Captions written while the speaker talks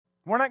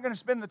We're not going to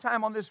spend the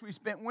time on this we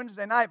spent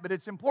Wednesday night, but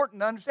it's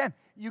important to understand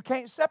you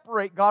can't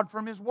separate God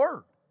from His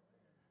Word.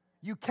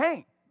 You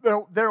can't.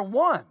 They're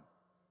one.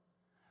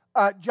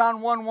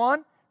 John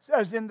 1:1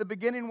 says, in the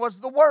beginning was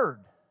the Word,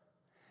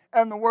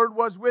 and the Word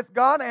was with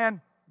God, and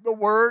the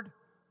Word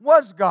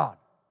was God.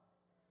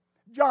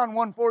 John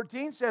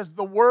 1:14 says,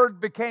 the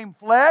Word became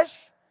flesh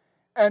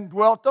and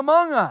dwelt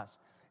among us.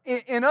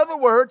 In other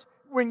words,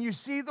 when you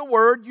see the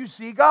Word, you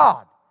see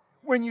God.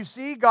 When you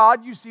see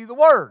God, you see the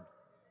Word.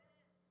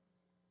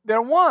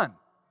 They're one.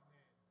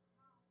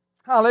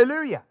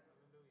 Hallelujah.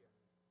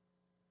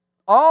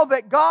 All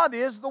that God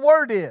is, the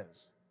Word is.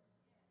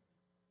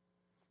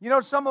 You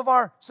know, some of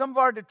our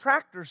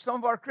detractors, some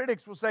of our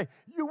critics will say,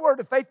 you Word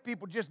of Faith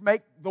people just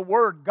make the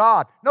Word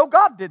God. No,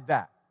 God did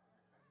that.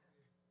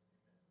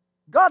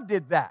 God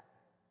did that.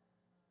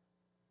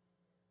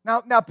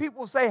 Now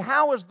people will say,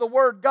 how is the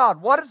Word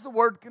God? What does the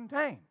Word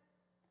contain?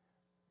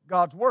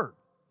 God's Word.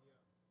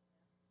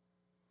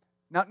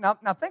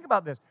 Now think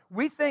about this.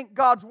 We think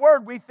God's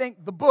Word, we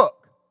think the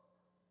book.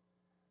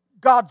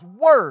 God's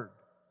Word.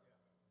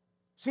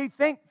 See,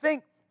 think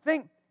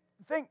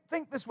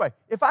this way.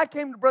 If I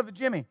came to Brother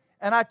Jimmy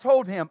and I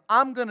told him,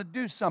 I'm going to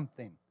do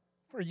something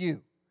for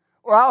you,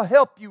 or I'll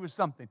help you with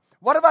something,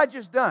 what have I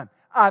just done?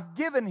 I've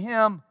given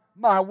him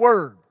my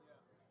Word.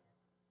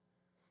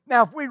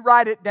 Now, if we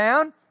write it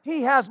down,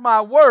 he has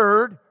my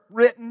Word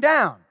written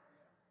down.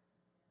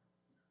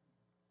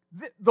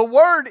 The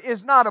Word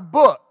is not a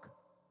book.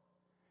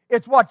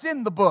 It's what's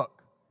in the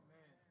book.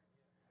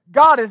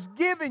 God has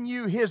given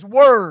you His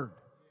Word.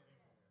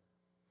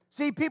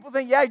 See, people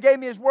think, yeah, He gave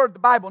me His Word, the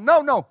Bible.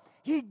 No.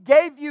 He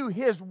gave you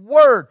His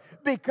Word.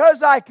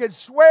 Because I could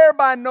swear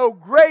by no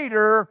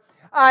greater,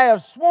 I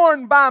have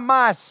sworn by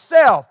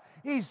myself.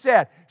 He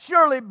said,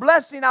 surely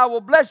blessing I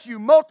will bless you,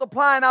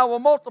 multiplying I will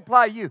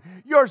multiply you.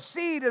 Your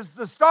seed is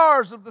the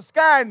stars of the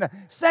sky and the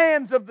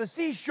sands of the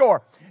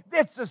seashore.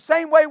 It's the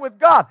same way with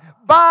God.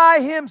 By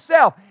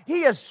Himself,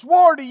 He has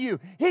swore to you.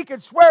 He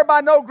could swear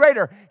by no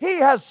greater. He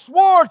has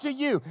swore to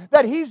you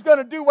that He's going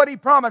to do what He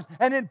promised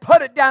and then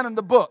put it down in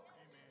the book.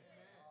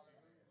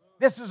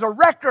 This is a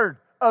record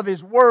of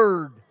His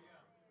Word.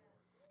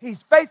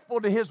 He's faithful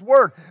to His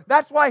Word.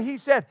 That's why He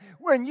said,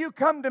 when you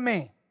come to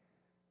me,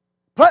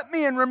 put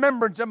me in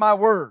remembrance of my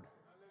Word.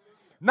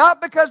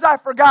 Not because I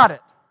forgot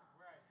it.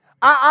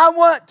 I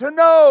want to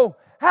know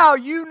how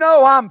you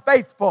know I'm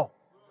faithful.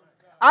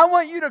 I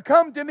want you to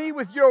come to me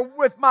with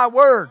my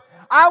Word.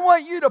 I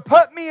want you to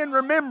put me in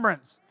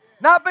remembrance.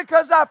 Not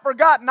because I've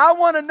forgotten. I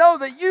want to know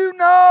that you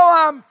know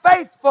I'm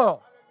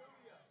faithful.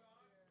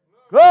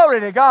 Glory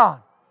to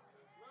God.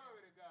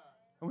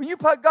 When you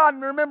put God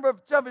in remembrance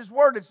of His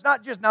Word, it's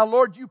not just, now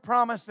Lord, you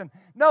promised.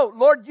 No,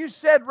 Lord, you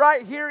said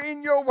right here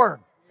in your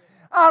Word.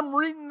 I'm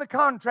reading the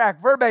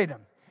contract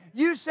verbatim.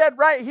 You said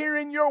right here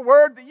in your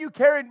Word that you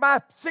carried my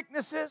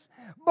sicknesses,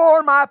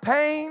 bore my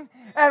pain,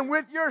 and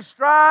with your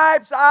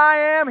stripes I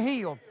am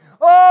healed.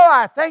 Oh,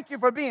 I thank you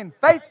for being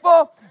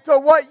faithful to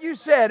what you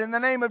said in the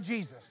name of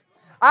Jesus.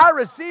 I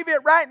receive it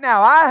right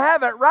now. I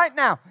have it right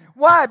now.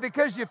 Why?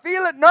 Because you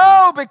feel it?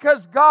 No,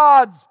 because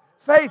God's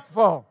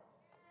faithful.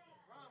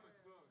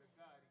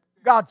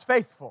 God's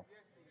faithful.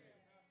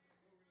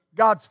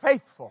 God's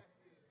faithful.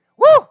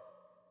 Woo!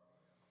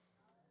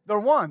 They're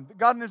one.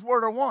 God and His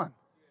Word are one.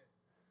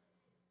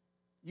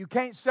 You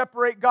can't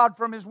separate God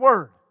from His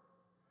Word.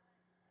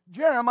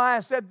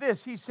 Jeremiah said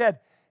this. He said,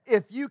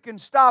 if you can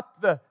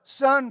stop the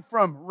sun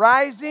from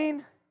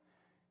rising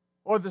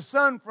or the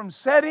sun from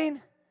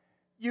setting,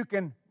 you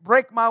can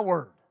break my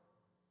Word.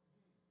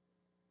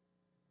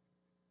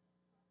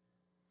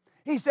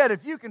 He said,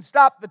 if you can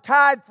stop the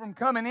tide from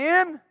coming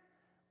in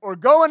or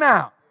going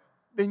out,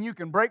 then you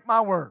can break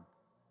my Word.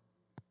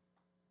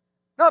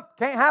 Nope,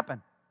 can't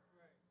happen.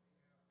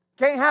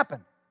 Can't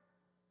happen.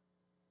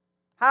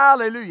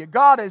 Hallelujah.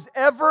 God is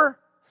ever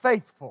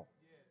faithful.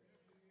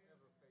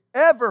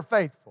 Ever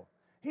faithful.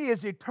 He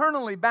is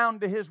eternally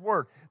bound to His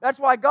Word. That's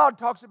why God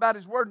talks about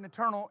His Word in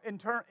eternal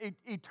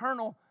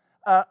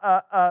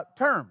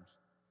terms.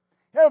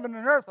 Heaven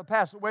and earth will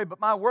pass away, but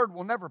my Word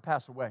will never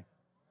pass away.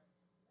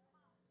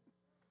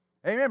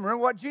 Amen. Remember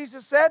what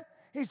Jesus said?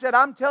 He said,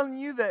 I'm telling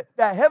you that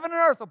heaven and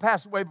earth will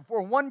pass away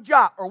before one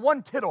jot or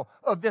one tittle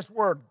of this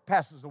Word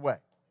passes away.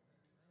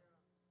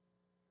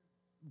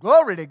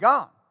 Glory to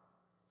God.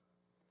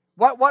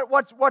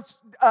 What's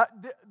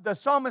the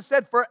psalmist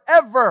said?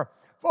 Forever,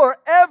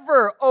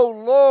 O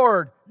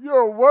Lord,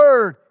 your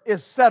word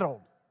is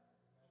settled.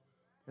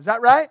 Is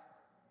that right?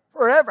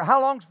 Forever.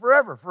 How long's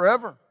forever?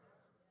 Forever.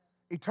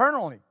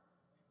 Eternally.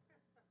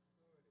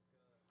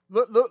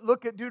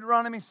 Look at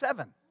Deuteronomy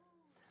 7.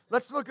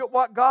 Let's look at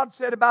what God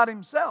said about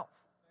Himself.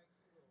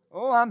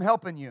 Oh, I'm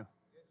helping you.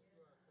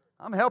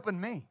 I'm helping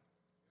me.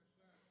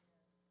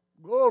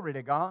 Glory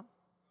to God.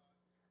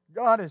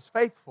 God is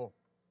faithful.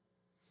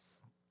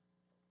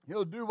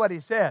 He'll do what He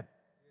said.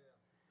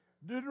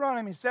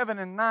 Deuteronomy 7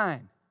 and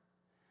 9.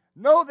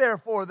 Know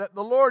therefore that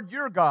the Lord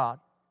your God,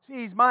 see,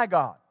 He's my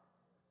God.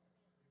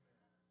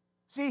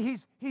 See,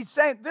 he's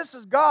saying, this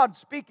is God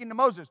speaking to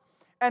Moses.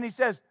 and he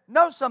says,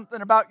 know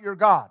something about your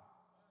God.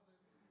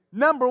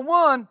 Number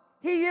one,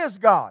 He is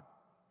God.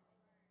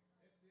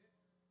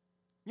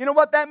 You know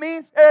what that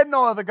means? There's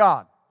no other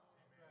God.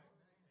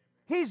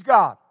 He's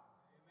God.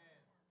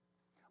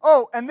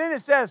 Oh, and then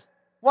it says,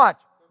 watch,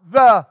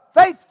 the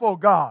faithful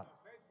God.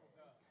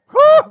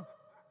 Whew!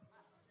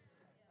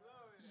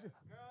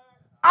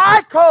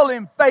 I call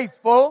Him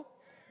faithful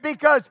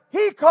because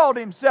He called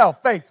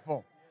Himself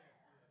faithful.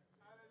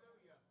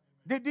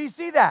 Do you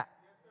see that?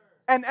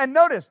 And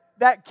notice,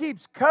 that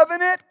keeps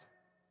covenant.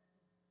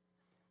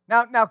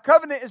 Now,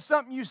 covenant is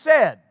something you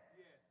said.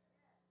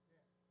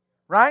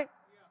 Right?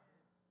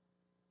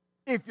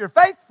 If you're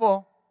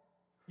faithful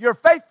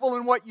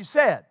in what you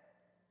said.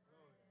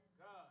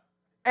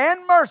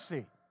 And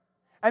mercy.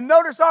 And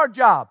notice our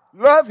job.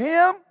 Love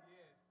Him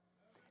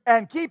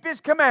and keep His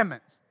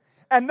commandments.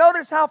 And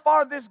notice how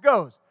far this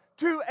goes.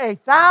 To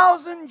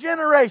 1,000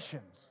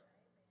 generations.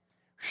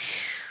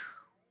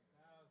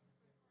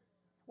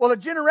 Well, a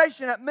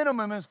generation at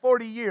minimum is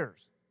 40 years.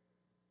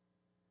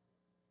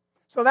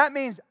 So that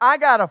means I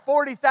got a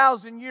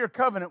 40,000 year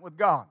covenant with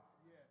God.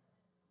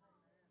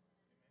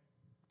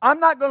 I'm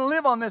not going to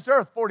live on this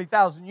earth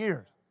 40,000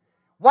 years.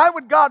 Why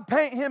would God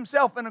paint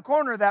Himself in a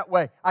corner that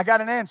way? I got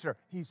an answer.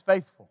 He's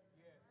faithful.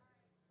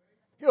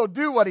 He'll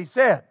do what He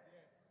said.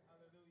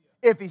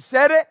 If He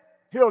said it,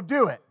 He'll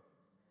do it.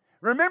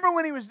 Remember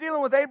when He was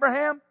dealing with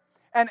Abraham?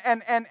 And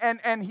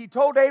He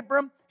told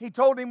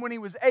him when he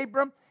was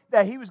Abram,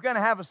 that he was going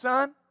to have a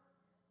son.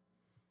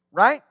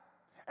 Right?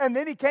 And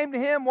then He came to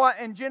him,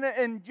 in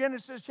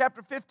Genesis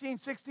chapter 15,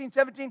 16,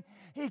 17,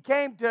 He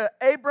came to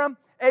Abram,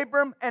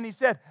 and He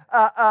said,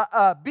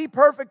 be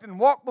perfect and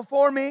walk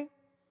before me.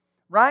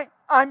 Right?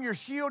 I'm your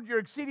shield, your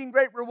exceeding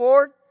great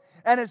reward.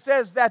 And it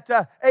says that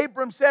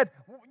Abram said,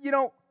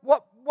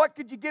 what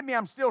could you give me?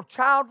 I'm still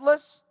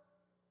childless.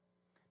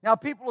 Now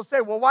people will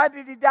say, well, why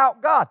did he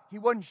doubt God? He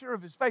wasn't sure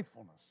of His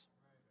faithfulness.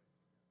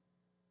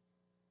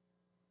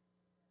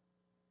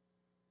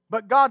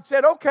 But God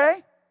said,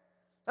 okay,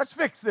 let's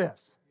fix this.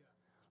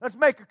 Let's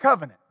make a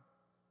covenant.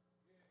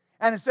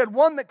 And it said,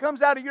 one that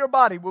comes out of your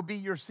body will be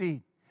your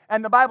seed.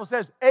 And the Bible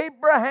says,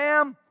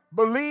 Abraham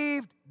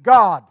believed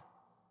God.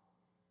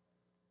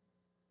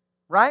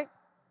 Right?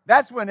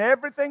 That's when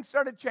everything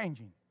started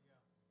changing.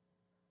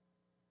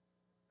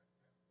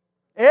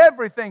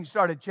 Everything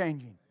started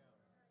changing.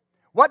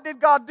 What did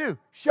God do?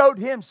 Showed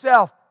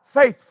Himself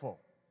faithful.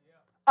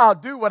 I'll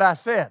do what I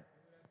said.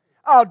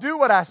 I'll do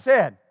what I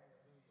said.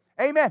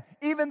 Amen.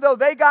 Even though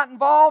they got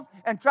involved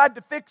and tried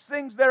to fix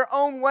things their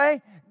own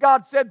way,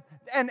 God said,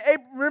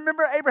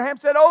 remember Abraham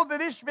said, oh,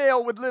 that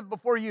Ishmael would live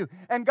before you.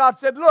 And God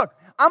said, look,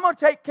 I'm going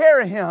to take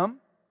care of him.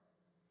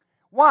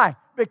 Why?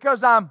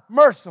 Because I'm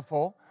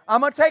merciful.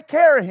 I'm going to take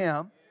care of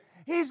him.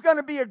 He's going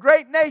to be a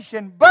great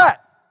nation,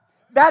 but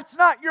that's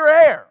not your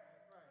heir.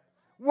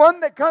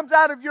 One that comes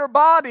out of your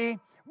body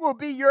will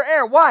be your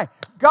heir. Why?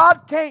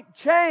 God can't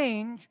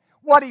change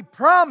what He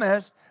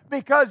promised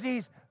because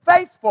He's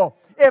faithful.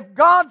 If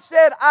God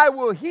said, I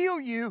will heal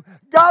you,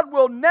 God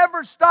will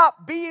never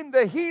stop being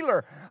the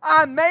healer.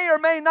 I may or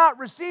may not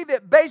receive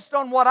it based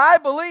on what I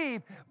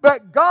believe,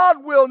 but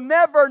God will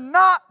never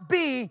not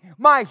be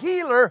my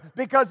healer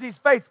because He's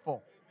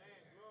faithful.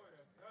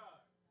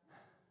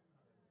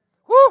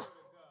 Whew!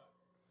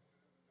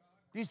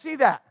 Do you see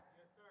that?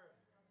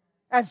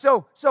 And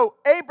so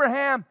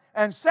Abraham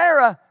and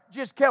Sarah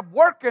just kept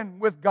working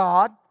with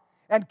God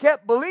and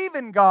kept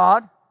believing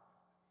God.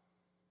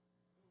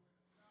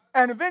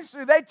 And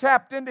eventually they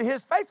tapped into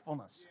His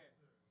faithfulness.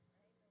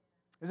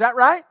 Is that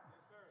right?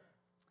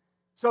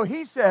 So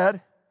He said,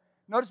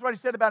 notice what He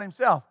said about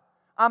Himself.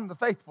 I'm the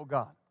faithful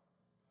God.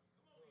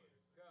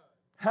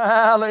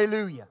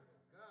 Hallelujah.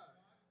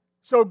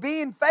 So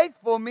being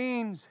faithful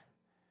means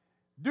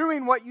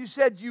doing what you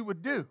said you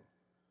would do.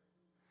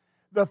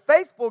 The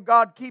faithful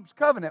God keeps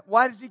covenant.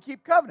 Why does He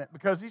keep covenant?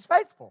 Because He's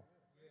faithful.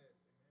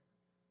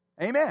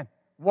 Amen.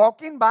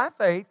 Walking by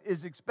faith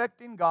is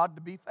expecting God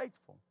to be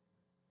faithful.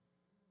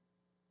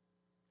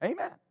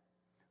 Amen.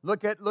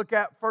 Look at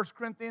 1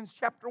 Corinthians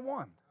chapter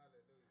 1.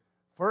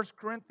 1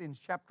 Corinthians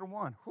chapter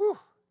 1. Whew.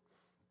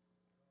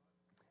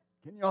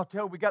 Can y'all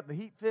tell we got the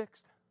heat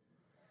fixed?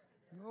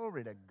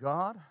 Glory to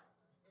God.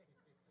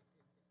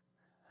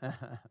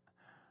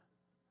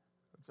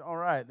 It's all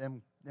right.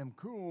 Them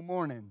cool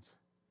mornings.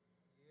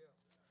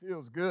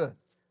 Feels good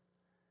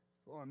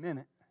for a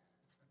minute.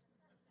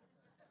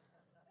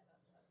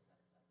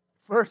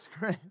 1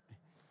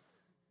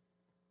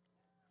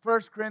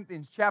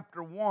 Corinthians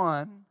chapter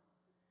 1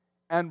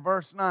 and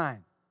verse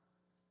 9.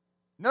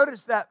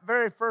 Notice that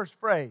very first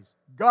phrase.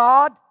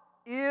 God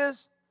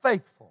is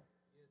faithful.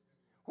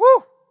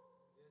 Woo!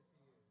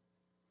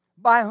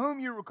 By whom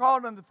you were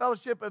called unto the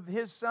fellowship of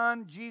His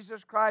Son,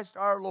 Jesus Christ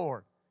our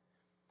Lord.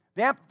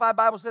 The Amplified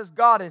Bible says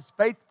God is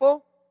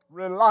faithful,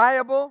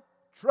 reliable,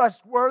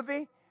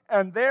 trustworthy,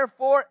 and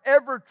therefore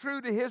ever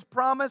true to His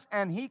promise,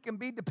 and He can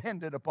be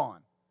depended upon.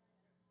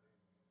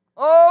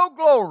 Oh,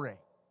 glory.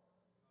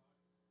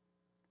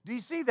 Do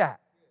you see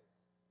that?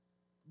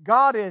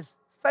 God is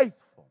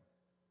faithful.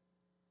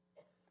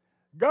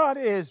 God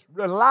is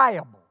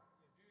reliable,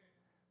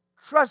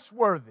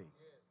 trustworthy.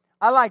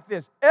 I like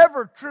this.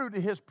 Ever true to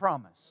His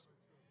promise.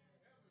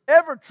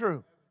 Ever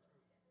true.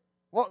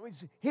 Well,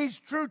 He's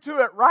true to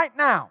it right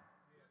now.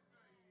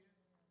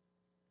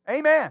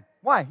 Amen.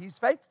 Why? He's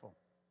faithful.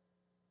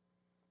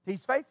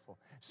 He's faithful.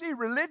 See,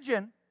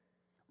 religion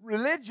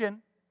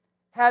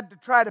had to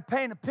try to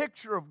paint a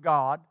picture of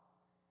God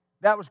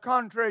that was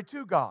contrary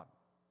to God.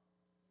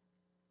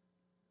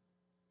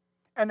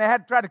 And they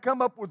had to try to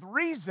come up with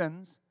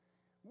reasons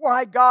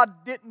why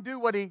God didn't do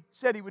what He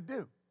said He would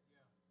do.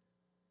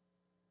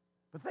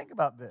 But think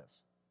about this.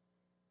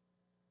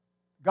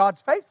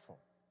 God's faithful.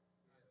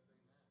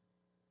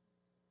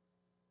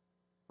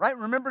 Right?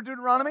 Remember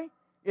Deuteronomy?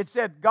 It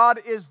said God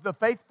is the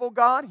faithful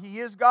God. He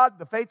is God,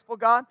 the faithful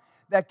God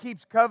that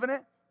keeps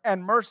covenant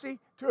and mercy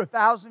to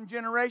 1,000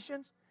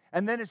 generations.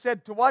 And then it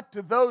said to what?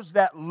 To those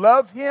that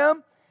love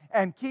Him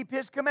and keep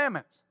His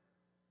commandments.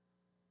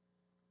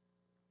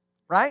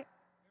 Right?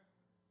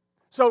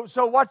 So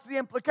what's the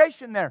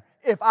implication there?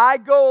 If I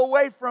go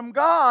away from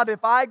God,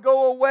 if I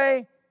go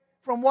away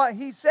from what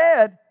He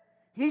said,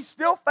 He's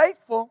still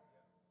faithful,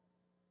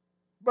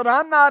 but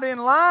I'm not in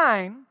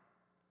line.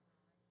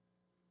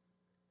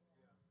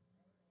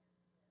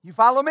 You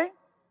follow me?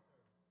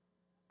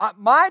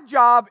 My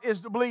job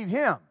is to believe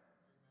Him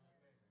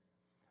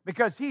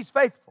because He's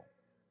faithful.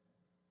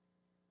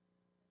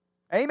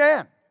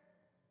 Amen.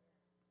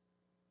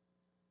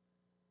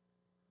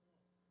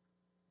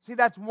 See,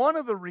 that's one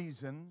of the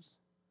reasons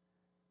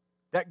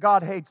that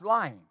God hates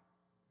lying,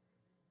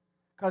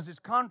 because it's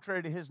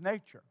contrary to His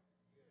nature.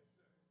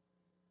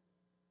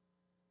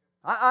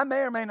 I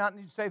may or may not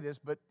need to say this,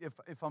 but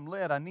if I'm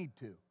led, I need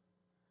to.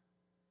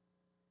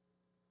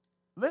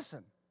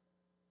 Listen.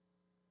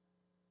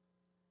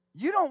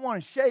 You don't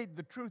want to shade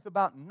the truth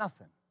about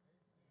nothing,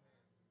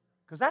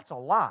 because that's a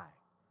lie.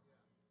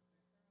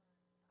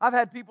 I've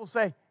had people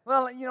say,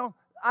 well,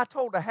 I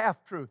told a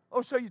half-truth.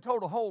 Oh, so you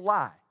told a whole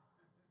lie.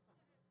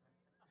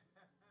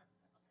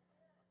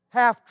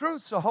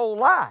 Half-truth's a whole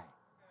lie.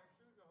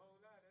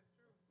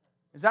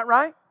 Is that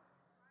right?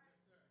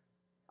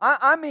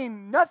 I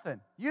mean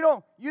nothing. You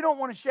don't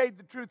want to shade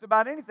the truth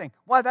about anything.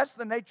 Why? That's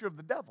the nature of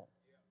the devil.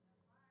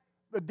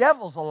 The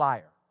devil's a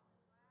liar.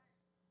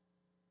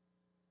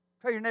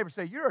 Tell your neighbor,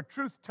 say, you're a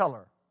truth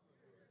teller.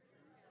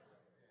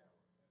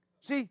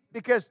 See,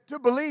 because to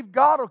believe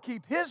God will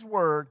keep His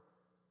word,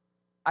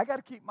 I got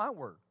to keep my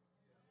word.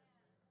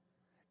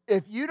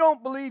 If you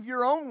don't believe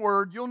your own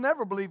word, you'll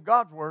never believe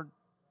God's word.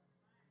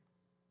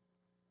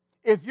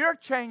 If you're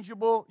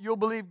changeable, you'll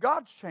believe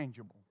God's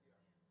changeable.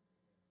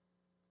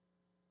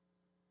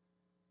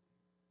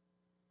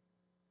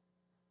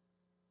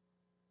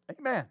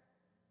 Amen.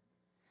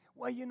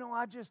 Well,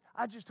 I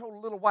just told a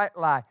little white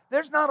lie.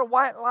 There's not a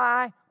white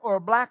lie or a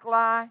black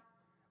lie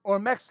or a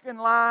Mexican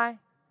lie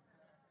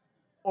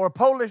or a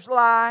Polish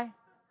lie.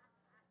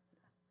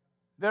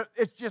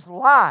 It's just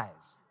lies.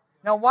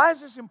 Now, why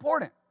is this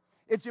important?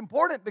 It's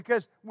important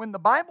because when the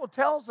Bible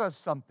tells us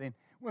something,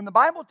 when the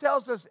Bible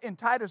tells us in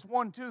Titus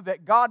 1:2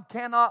 that God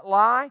cannot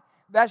lie,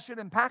 that should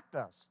impact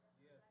us.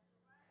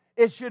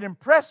 It should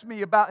impress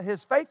me about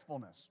His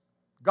faithfulness.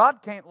 God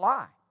can't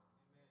lie.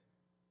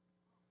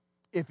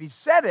 If He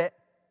said it,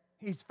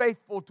 He's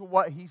faithful to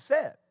what He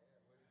said.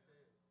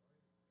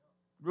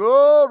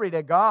 Glory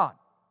to God.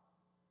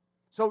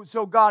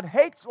 So God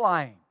hates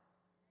lying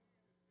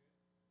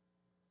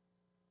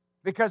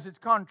because it's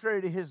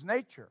contrary to His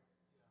nature.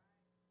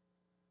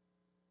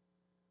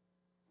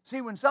 See,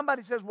 when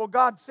somebody says, well,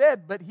 God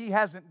said, but He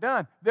hasn't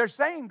done, they're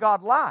saying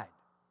God lied.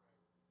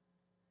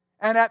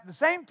 And at the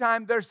same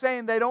time, they're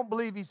saying they don't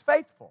believe He's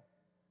faithful.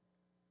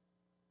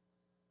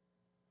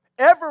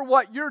 Ever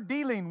what you're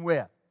dealing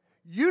with,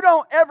 you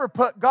don't ever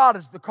put God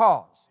as the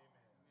cause.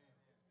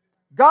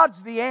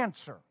 God's the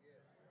answer.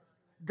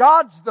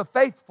 God's the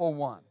faithful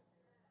one.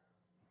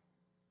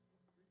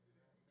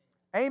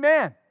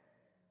 Amen.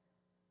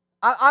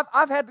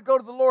 I've had to go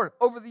to the Lord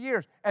over the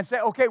years and say,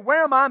 okay,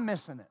 where am I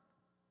missing it?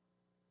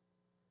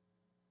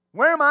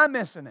 Where am I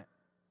missing it?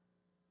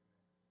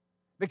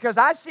 Because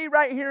I see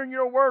right here in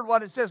your word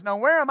what it says. Now,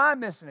 where am I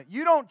missing it?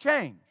 You don't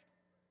change.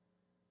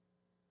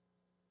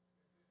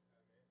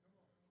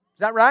 Is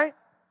that right?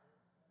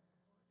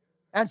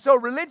 And so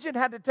religion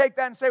had to take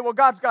that and say, well,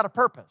 God's got a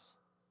purpose.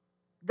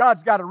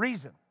 God's got a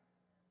reason.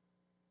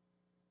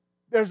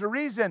 There's a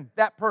reason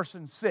that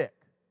person's sick.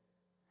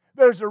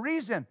 There's a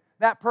reason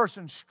that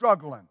person's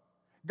struggling.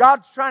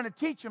 God's trying to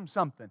teach him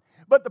something.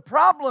 But the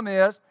problem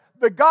is,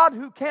 the God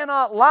who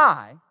cannot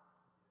lie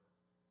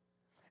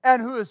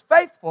and who is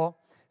faithful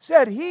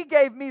said He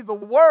gave me the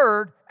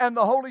Word and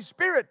the Holy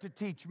Spirit to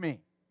teach me.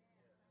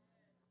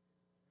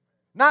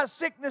 Not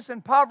sickness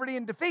and poverty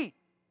and defeat.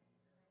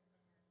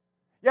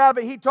 Yeah,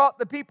 but He taught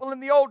the people in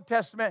the Old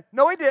Testament.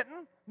 No, He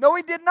didn't. No,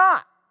 He did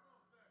not.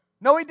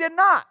 No, He did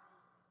not.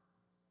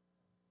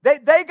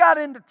 They got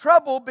into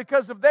trouble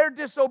because of their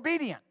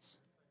disobedience.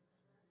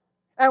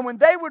 And when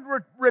they would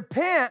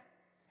repent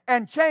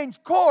and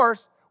change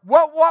course,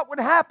 what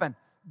would happen?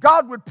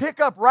 God would pick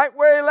up right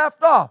where He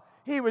left off.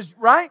 He was,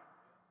 right?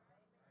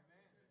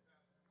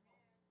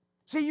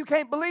 See, you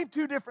can't believe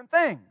two different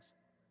things.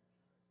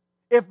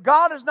 If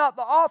God is not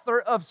the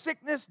author of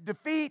sickness,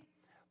 defeat,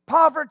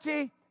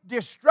 poverty,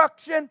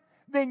 destruction,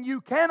 then you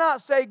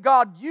cannot say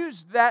God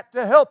used that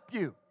to help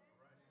you.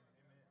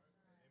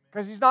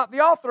 Because He's not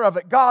the author of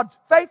it. God's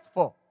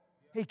faithful.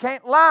 He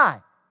can't lie.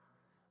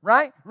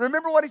 Right?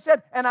 Remember what He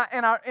said? And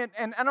I'm not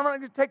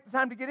going to take the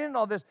time to get into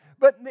all this.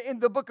 But in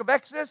the book of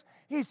Exodus,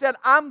 He said,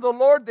 I'm the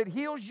Lord that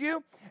heals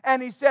you.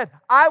 And He said,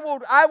 I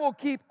will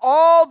keep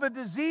all the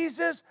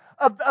diseases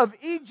of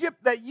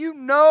Egypt that you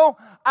know.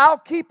 I'll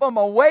keep them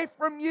away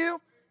from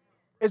you.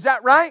 Is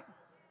that right?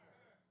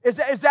 Is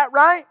that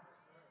right?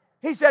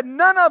 He said,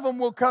 none of them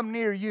will come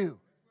near you.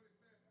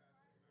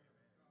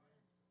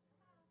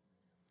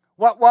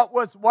 What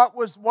was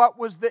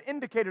the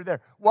indicator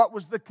there? What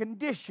was the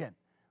condition?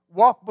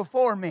 Walk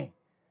before me.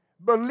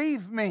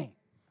 Believe me.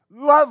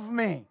 Love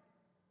me.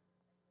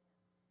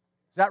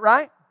 Is that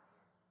right?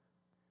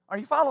 Are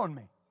you following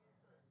me?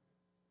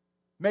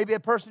 Maybe a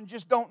person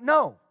just don't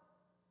know.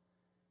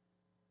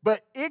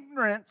 But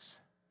ignorance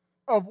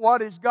of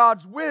what is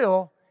God's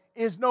will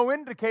is no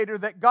indicator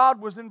that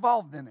God was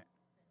involved in it.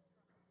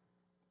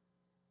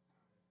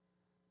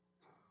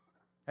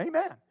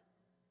 Amen.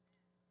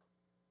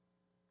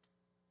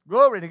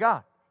 Glory to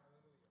God.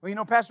 Well, you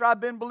know, Pastor,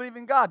 I've been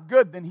believing God.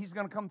 Good, then He's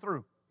going to come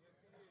through.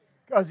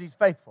 Because He's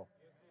faithful.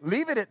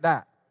 Leave it at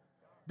that.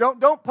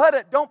 Don't put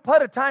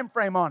a time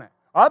frame on it.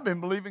 I've been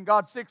believing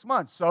God 6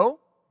 months. So,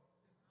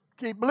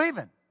 keep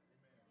believing.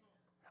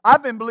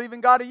 I've been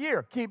believing God a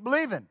year. Keep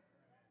believing.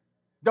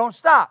 Don't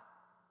stop.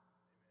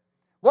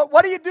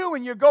 What do you do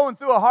when you're going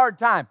through a hard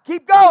time?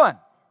 Keep going.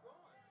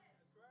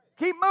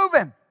 Keep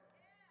moving.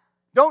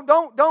 Don't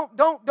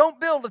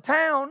build a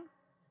town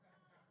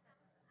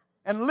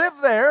and live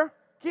there.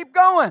 Keep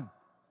going.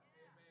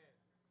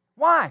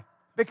 Why?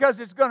 Because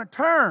it's going to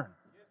turn.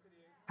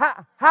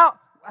 How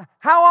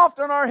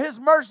often are His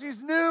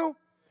mercies new?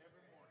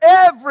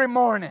 Every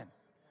morning.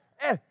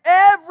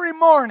 Every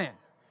morning.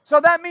 So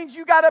that means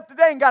you got up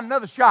today and got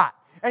another shot.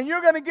 And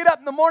you're going to get up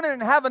in the morning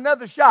and have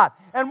another shot.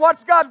 And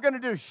what's God going to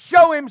do?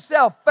 Show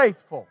Himself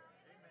faithful.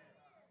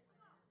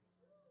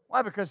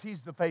 Why? Because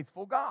He's the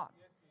faithful God.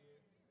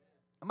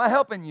 Am I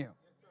helping you?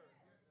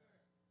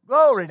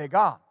 Glory to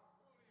God.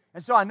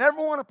 And so I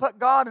never want to put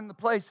God in the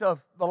place of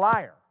the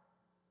liar.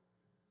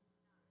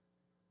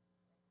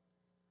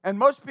 And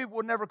most people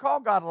would never call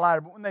God a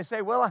liar. But when they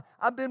say, well,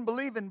 I've been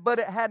believing, but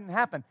it hadn't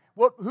happened.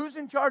 Well, who's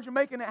in charge of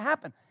making it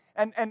happen?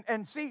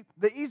 And see,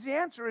 the easy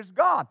answer is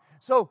God.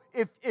 So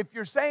if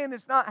you're saying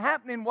it's not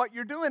happening, what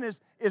you're doing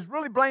is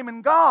really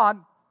blaming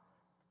God.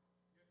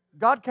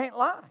 God can't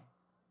lie.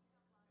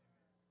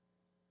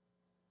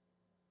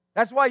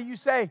 That's why you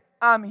say,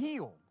 I'm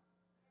healed.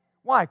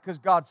 Why? Because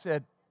God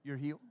said, you're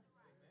healed.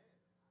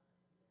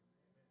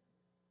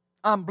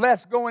 I'm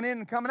blessed going in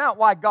and coming out.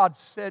 Why? God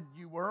said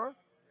you were.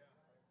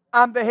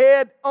 I'm the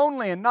head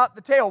only and not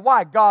the tail.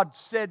 Why? God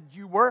said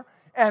you were.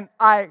 And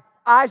I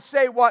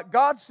say what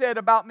God said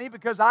about me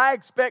because I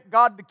expect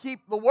God to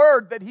keep the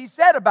word that He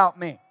said about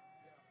me.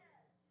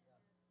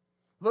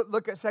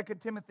 Look at 2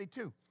 Timothy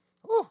 2.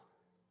 Whew.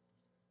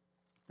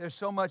 There's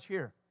so much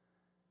here.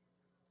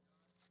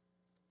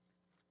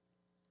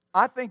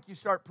 I think you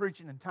start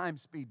preaching and time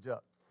speeds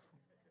up.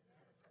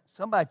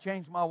 Somebody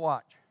changed my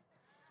watch.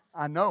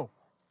 I know.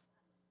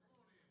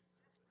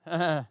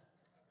 You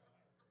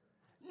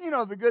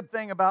know the good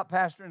thing about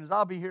pastoring is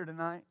I'll be here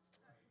tonight.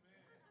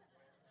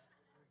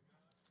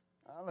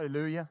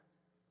 Hallelujah.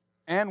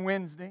 And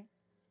Wednesday.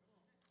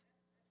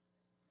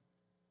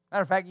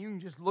 Matter of fact, you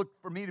can just look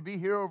for me to be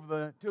here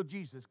till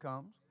Jesus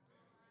comes.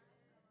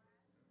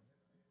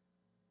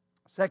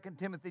 2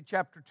 Timothy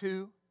chapter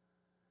 2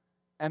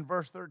 and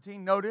verse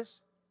 13. Notice,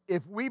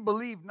 if we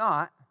believe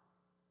not,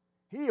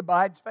 He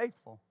abides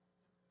faithful.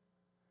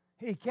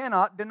 He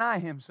cannot deny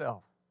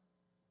Himself.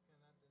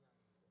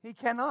 He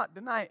cannot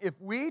deny. If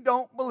we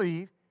don't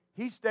believe,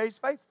 He stays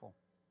faithful.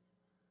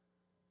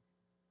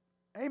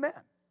 Amen.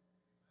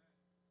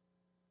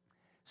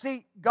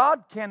 See,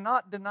 God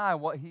cannot deny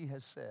what He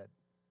has said.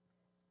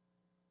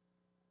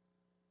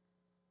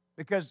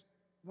 Because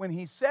when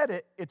He said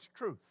it, it's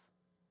truth.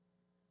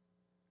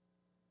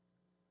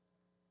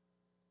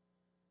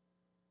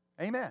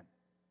 Amen.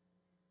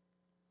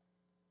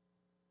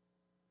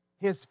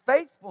 His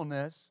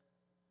faithfulness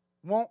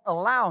won't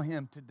allow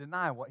Him to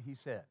deny what He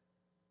said.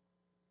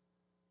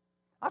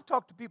 I've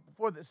talked to people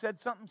before that said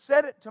something,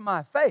 said it to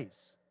my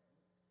face.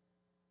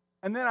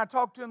 And then I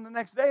talked to them the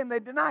next day and they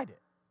denied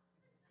it.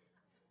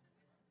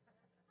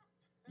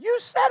 You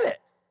said it.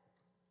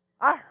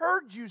 I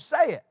heard you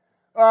say it.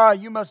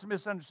 You must have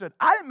misunderstood.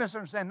 I didn't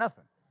misunderstand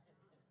nothing.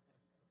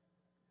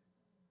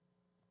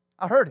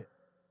 I heard it.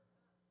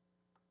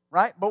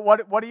 Right? But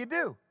what do you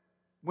do?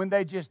 When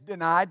they just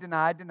deny.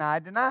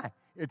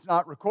 It's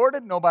not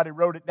recorded. Nobody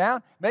wrote it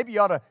down. Maybe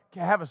you ought to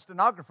have a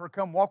stenographer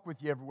come walk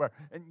with you everywhere.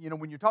 And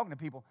when you're talking to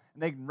people,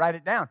 and they can write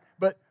it down.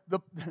 But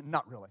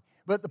not really.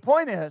 But the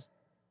point is,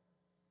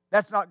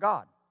 that's not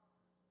God.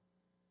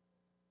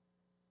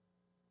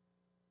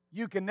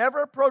 You can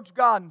never approach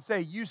God and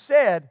say, you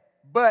said,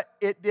 but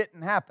it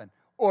didn't happen.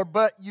 Or,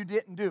 but you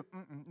didn't do.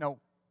 No.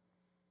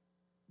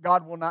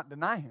 God will not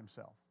deny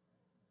Himself.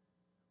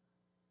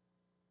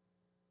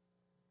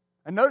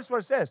 And notice what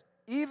it says.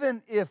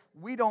 Even if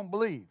we don't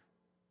believe.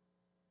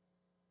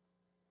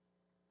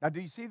 Now, do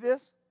you see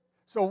this?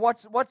 So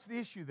what's the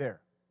issue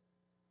there?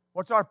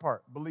 What's our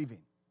part?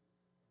 Believing.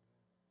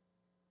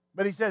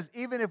 But He says,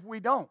 even if we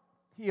don't,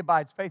 He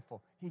abides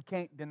faithful. He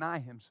can't deny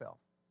Himself.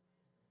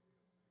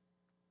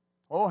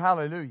 Oh,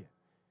 hallelujah.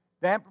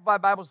 The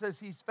Amplified Bible says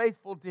He's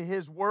faithful to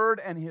His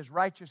word and His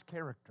righteous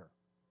character.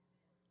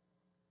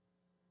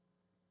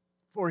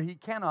 For He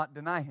cannot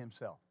deny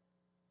Himself.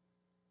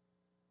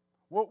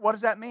 What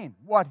does that mean?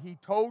 What He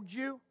told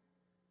you,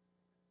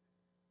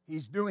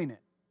 He's doing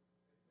it.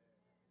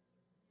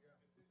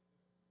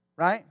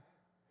 Right?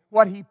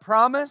 What He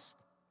promised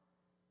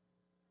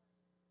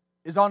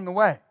is on the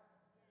way.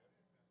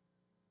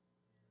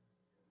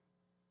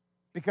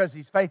 Because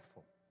He's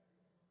faithful.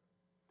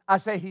 I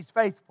say He's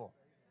faithful.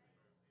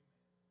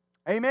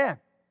 Amen.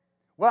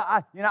 Well,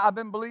 I've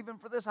been believing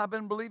for this. I've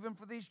been believing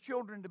for these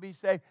children to be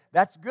saved.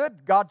 That's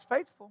good. God's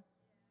faithful.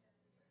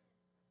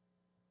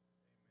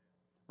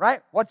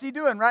 Right? What's He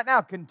doing right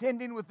now?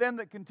 Contending with them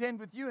that contend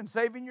with you and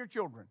saving your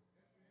children.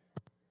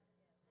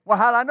 Well,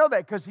 how do I know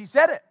that? Because He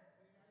said it.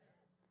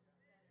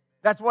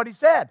 That's what He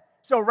said.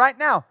 So right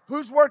now,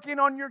 who's working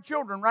on your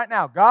children right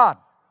now? God.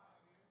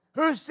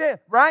 Who's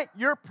sent, right?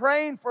 You're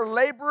praying for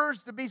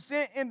laborers to be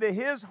sent into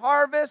His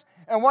harvest.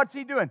 And what's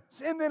He doing?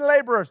 Sending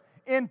laborers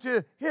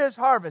into His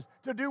harvest.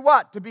 To do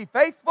what? To be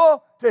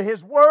faithful to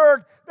His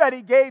word that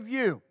He gave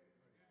you.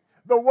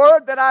 The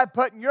word that I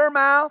put in your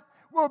mouth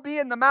will be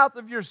in the mouth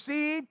of your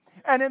seed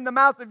and in the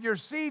mouth of your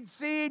seed's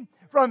seed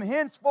from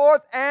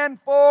henceforth and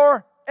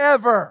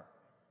forever.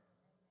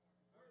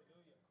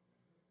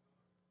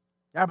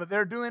 Yeah, but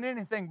they're doing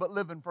anything but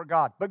living for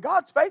God. But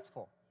God's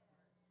faithful.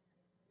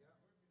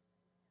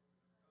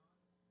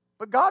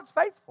 But God's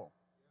faithful.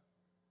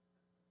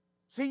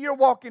 See, you're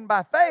walking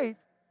by faith,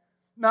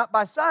 not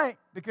by sight,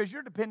 because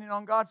you're depending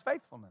on God's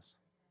faithfulness.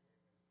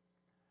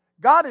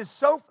 God is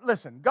so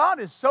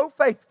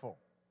faithful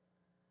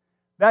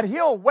that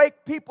He'll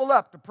wake people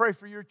up to pray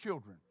for your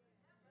children.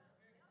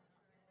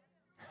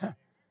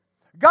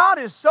 God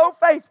is so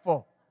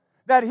faithful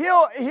that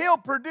He'll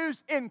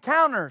produce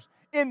encounters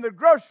in the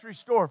grocery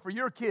store for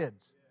your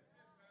kids.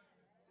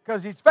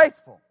 Because He's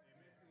faithful.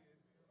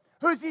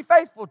 Who's He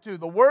faithful to?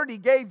 The word He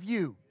gave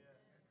you.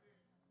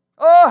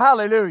 Oh,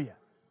 hallelujah.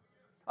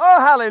 Oh,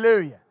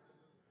 hallelujah.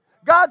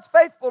 God's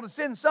faithful to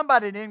send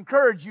somebody to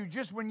encourage you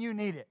just when you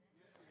need it.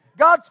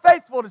 God's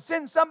faithful to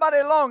send somebody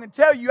along and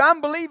tell you, I'm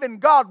believing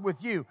God with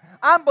you.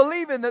 I'm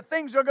believing that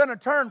things are going to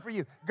turn for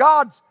you.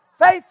 God's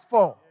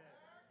faithful.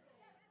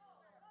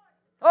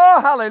 Oh,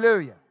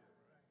 hallelujah.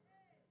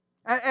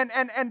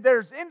 And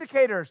there's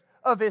indicators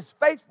of His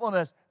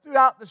faithfulness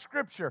throughout the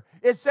Scripture.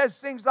 It says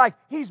things like,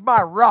 He's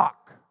my rock.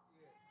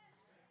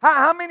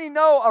 How many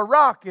know a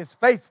rock is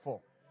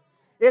faithful?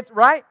 It's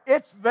right.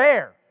 It's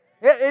there.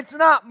 It's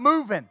not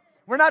moving.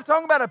 We're not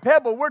talking about a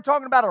pebble. We're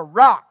talking about a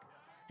rock.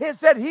 It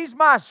said, He's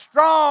my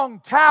strong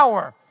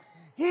tower.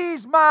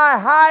 He's my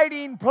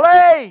hiding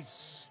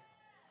place.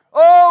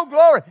 Oh,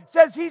 glory. It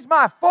says He's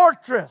my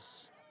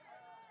fortress.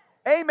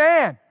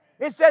 Amen.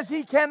 It says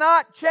He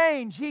cannot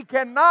change. He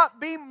cannot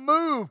be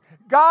moved.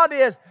 God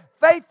is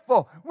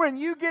faithful. When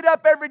you get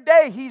up every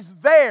day, He's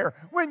there.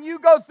 When you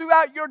go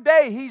throughout your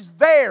day, He's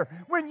there.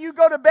 When you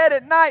go to bed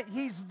at night,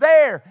 He's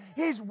there.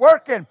 He's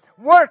working.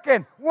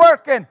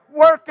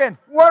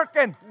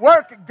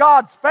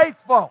 God's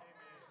faithful.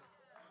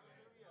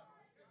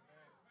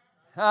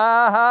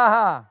 Ha ha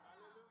ha.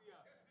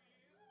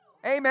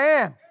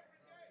 Amen.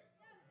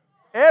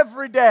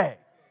 Every day.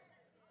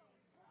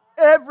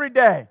 Every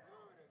day.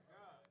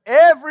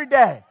 Every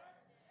day.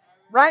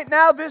 Right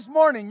now, this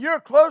morning, you're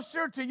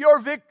closer to your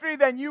victory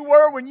than you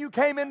were when you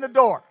came in the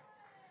door.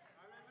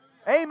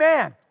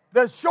 Amen.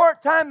 The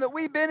short time that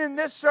we've been in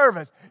this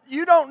service,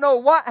 you don't know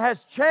what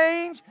has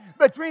changed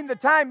between the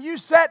time you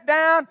sat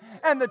down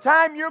and the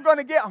time you're going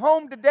to get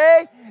home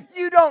today.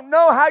 You don't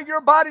know how your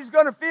body's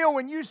going to feel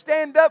when you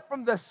stand up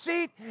from the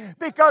seat,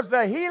 because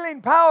the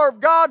healing power of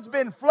God's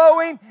been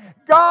flowing.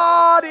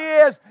 God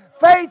is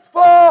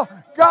faithful.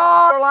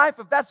 God, life,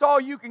 if that's all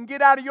you can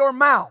get out of your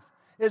mouth,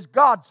 is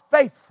God's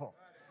faithful.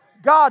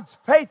 God's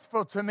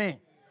faithful to me.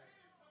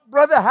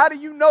 Brother, how do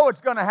you know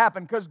it's going to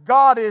happen? Because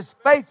God is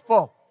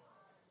faithful.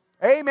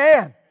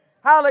 Amen.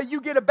 Hallelujah.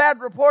 You get a bad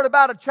report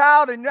about a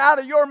child and out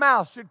of your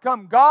mouth should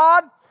come,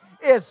 God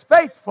is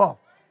faithful.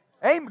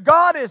 Amen.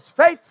 God is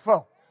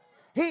faithful.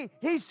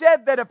 He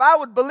said that if I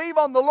would believe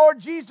on the Lord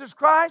Jesus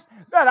Christ,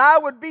 that I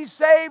would be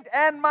saved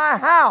and my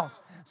house.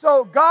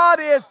 So God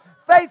is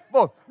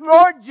faithful.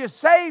 Lord, you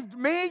saved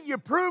me. You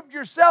proved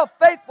yourself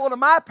faithful to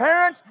my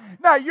parents.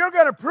 Now you're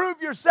going to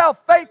prove yourself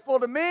faithful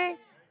to me.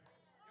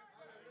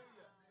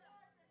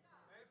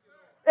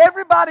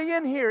 Everybody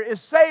in here is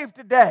saved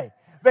today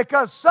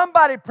because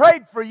somebody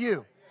prayed for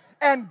you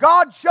and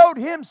God showed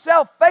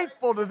Himself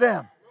faithful to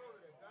them.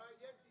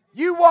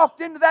 You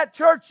walked into that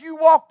church you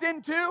walked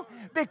into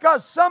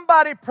because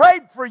somebody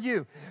prayed for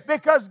you.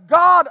 Because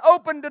God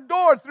opened the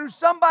door through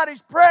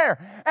somebody's prayer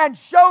and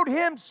showed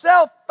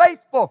Himself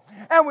faithful.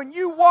 And when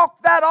you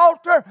walked that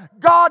altar,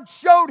 God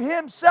showed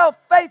Himself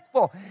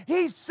faithful.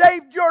 He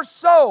saved your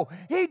soul.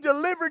 He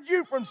delivered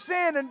you from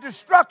sin and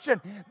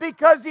destruction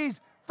because He's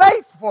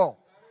faithful.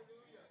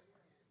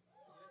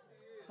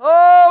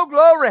 Oh,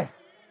 glory.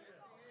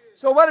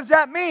 So what does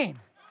that mean?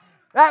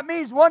 That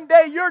means one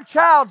day your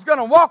child's going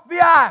to walk the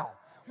aisle.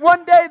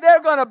 One day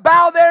they're going to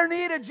bow their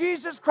knee to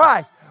Jesus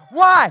Christ.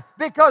 Why?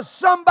 Because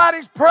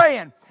somebody's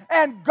praying.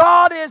 And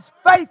God is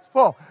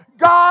faithful.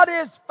 God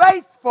is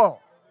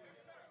faithful.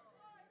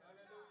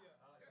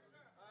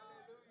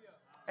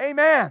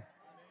 Amen.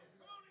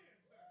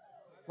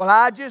 Well,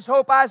 I just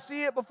hope I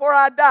see it before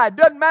I die. It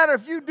doesn't matter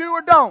if you do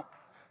or don't.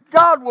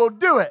 God will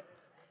do it.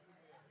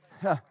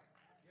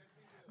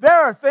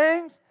 There are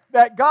things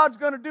that God's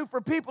going to do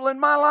for people in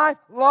my life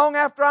long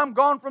after I'm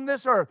gone from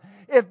this earth.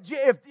 If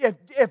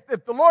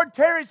the Lord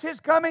tarries His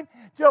coming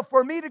till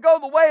for me to go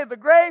the way of the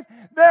grave,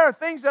 there are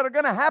things that are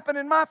going to happen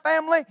in my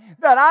family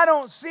that I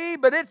don't see,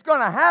 but it's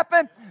going to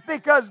happen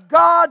because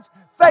God's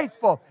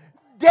faithful.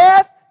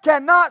 Death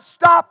cannot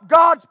stop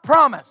God's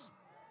promise.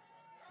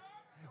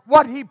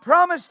 What He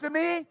promised to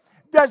me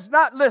does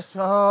not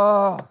listen.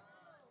 Oh,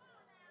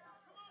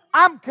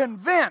 I'm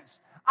convinced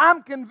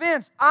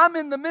I'm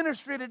in the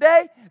ministry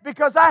today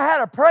because I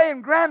had a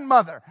praying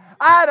grandmother.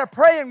 I had a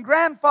praying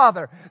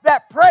grandfather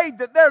that prayed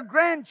that their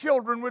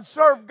grandchildren would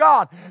serve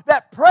God,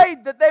 that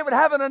prayed that they would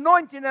have an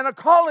anointing and a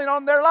calling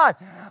on their life.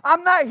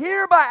 I'm not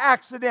here by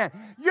accident.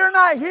 You're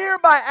not here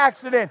by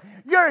accident.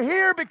 You're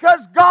here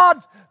because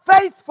God's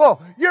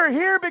faithful. You're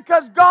here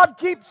because God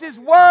keeps His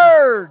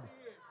word.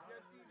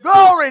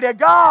 Glory to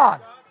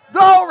God.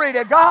 Glory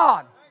to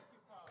God.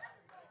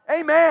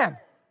 Amen.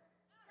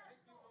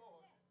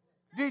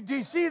 Do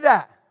you see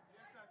that?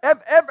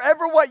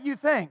 Ever what you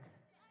think.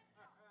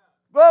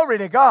 Glory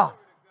to God.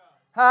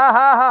 Ha,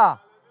 ha,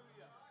 ha.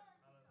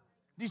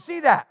 Do you see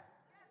that?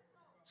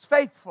 It's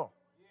faithful.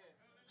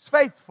 It's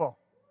faithful.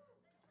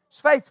 It's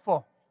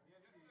faithful.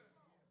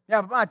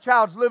 Yeah, but my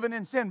child's living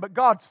in sin, but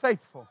God's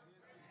faithful.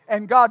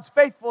 And God's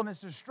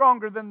faithfulness is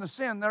stronger than the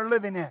sin they're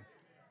living in.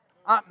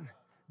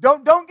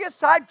 Don't get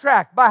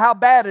sidetracked by how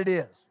bad it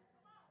is.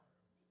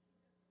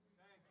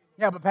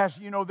 Yeah, but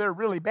Pastor, you know they're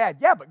really bad.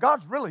 Yeah, but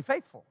God's really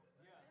faithful.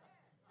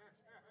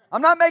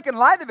 I'm not making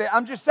light of it.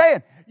 I'm just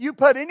saying, you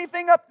put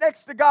anything up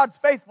next to God's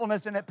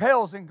faithfulness and it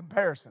pales in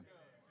comparison.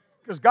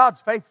 Because God's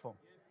faithful.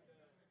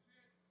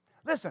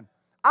 Listen,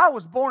 I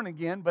was born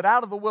again, but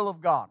out of the will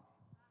of God.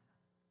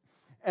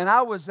 And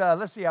I was, I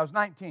was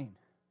 19.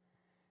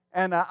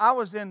 And I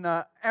was in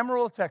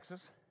Amarillo,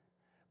 Texas.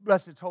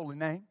 Bless its holy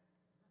name.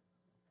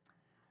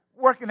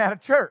 Working at a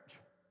church.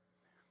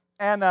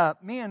 And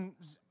me and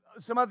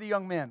some other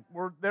young men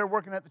were there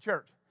working at the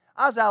church.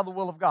 I was out of the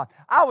will of God.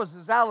 I was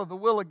as out of the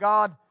will of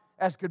God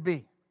as could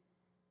be.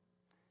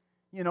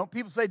 You know,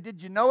 people say,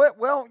 did you know it?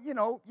 Well, you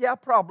know, yeah,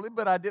 probably,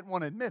 but I didn't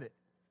want to admit it.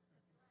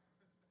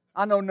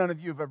 I know none of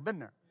you have ever been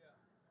there.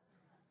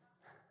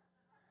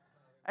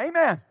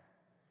 Amen.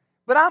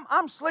 But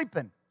I'm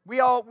sleeping. We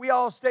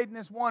all stayed in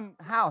this one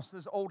house,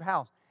 this old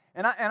house.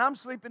 And I'm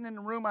sleeping in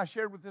the room I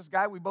shared with this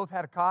guy. We both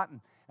had a cot,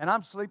 and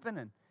I'm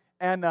sleeping,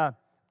 and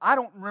I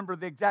don't remember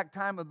the exact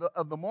time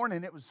of the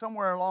morning. It was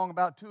somewhere along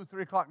about 2 or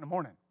 3 o'clock in the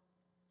morning.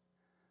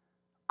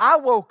 I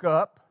woke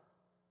up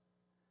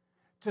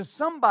to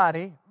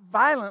somebody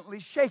violently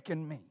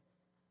shaking me.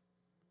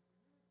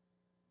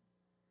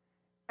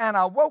 And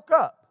I woke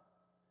up.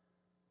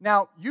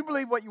 Now, you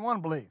believe what you want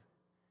to believe.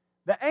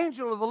 The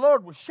angel of the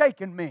Lord was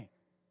shaking me.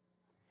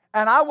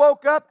 And I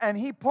woke up and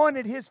he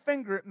pointed his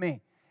finger at me.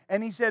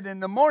 And he said,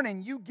 in the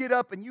morning, you get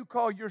up and you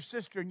call your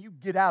sister and you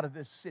get out of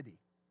this city.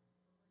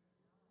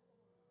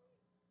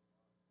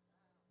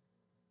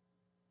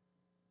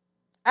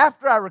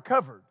 After I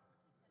recovered.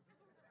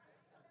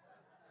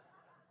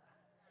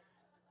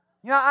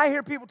 You know, I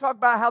hear people talk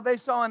about how they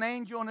saw an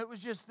angel and it was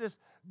just this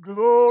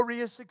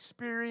glorious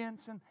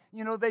experience. And,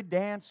 you know, they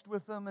danced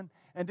with them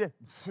and did.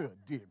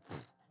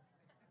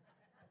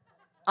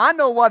 I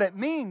know what it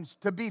means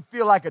to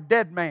feel like a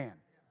dead man.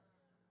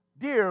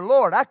 Dear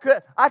Lord, I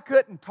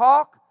couldn't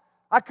talk.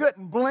 I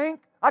couldn't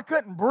blink. I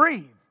couldn't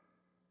breathe.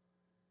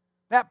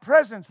 That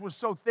presence was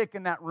so thick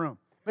in that room.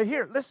 But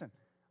here, listen.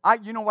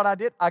 You know what I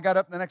did? I got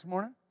up the next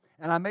morning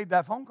and I made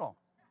that phone call.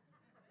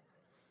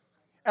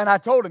 And I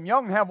told him,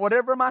 y'all can have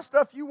whatever of my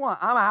stuff you want.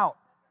 I'm out.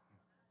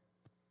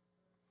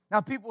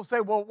 Now people say,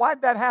 well, why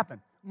did that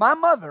happen? My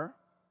mother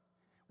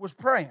was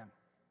praying.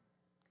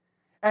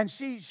 And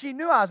she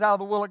knew I was out of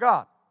the will of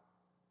God.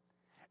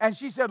 And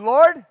she said,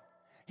 Lord,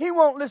 he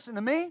won't listen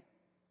to me.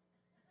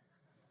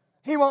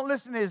 He won't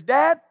listen to his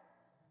dad.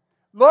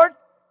 Lord,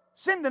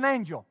 send an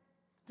angel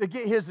to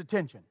get his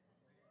attention.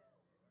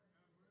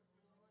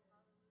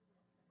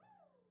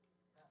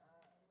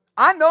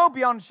 I know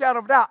beyond a shadow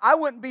of a doubt I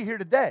wouldn't be here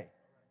today.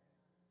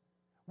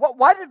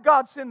 Why did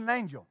God send an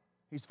angel?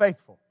 He's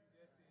faithful.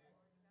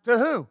 To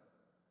who?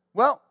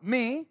 Well,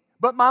 me,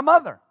 but my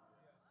mother.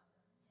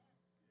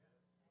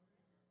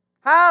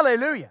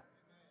 Hallelujah.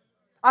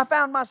 I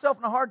found myself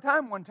in a hard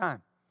time one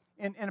time,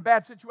 in a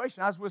bad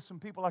situation. I was with some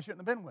people I shouldn't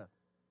have been with.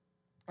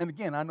 And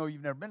again, I know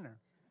you've never been there.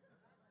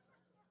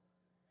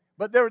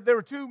 But there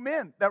were two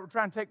men that were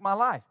trying to take my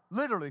life.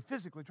 Literally,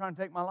 physically trying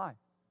to take my life.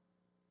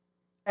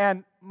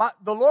 And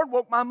the Lord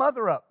woke my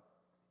mother up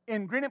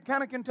in Greenup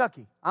County,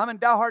 Kentucky. I'm in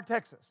Dalhart,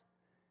 Texas.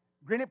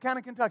 Greenup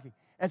County, Kentucky.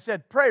 And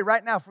said, pray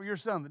right now for your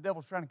son. The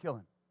devil's trying to kill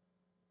him.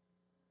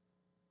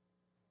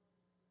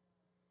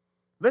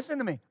 Listen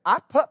to me. I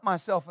put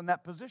myself in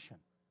that position.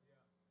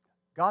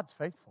 God's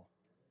faithful.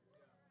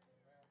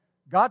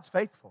 God's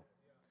faithful.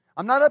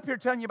 I'm not up here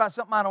telling you about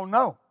something I don't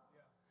know.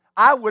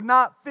 I would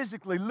not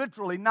physically,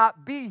 literally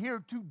not be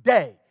here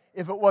today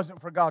if it wasn't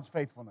for God's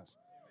faithfulness.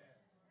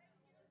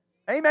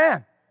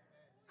 Amen.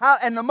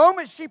 And the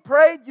moment she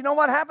prayed, you know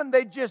what happened?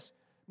 They just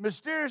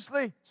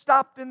mysteriously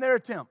stopped in their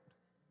attempt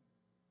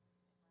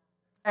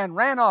and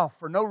ran off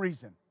for no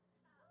reason.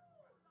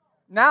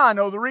 Now I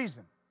know the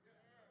reason.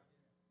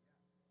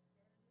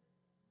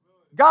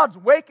 God's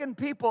waking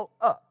people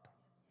up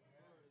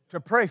to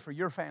pray for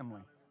your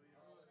family.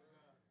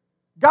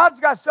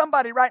 God's got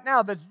somebody right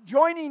now that's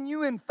joining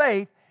you in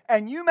faith,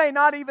 and you may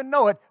not even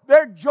know it.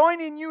 They're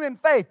joining you in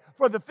faith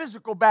for the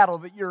physical battle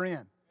that you're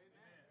in.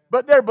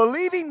 But they're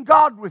believing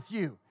God with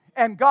you,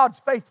 and God's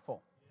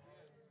faithful.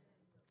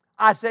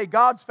 I say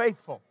God's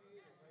faithful.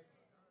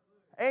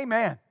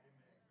 Amen.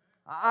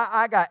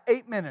 I got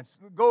 8 minutes.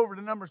 Go over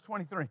to Numbers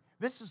 23.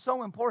 This is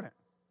so important.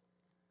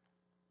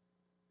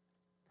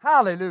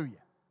 Hallelujah.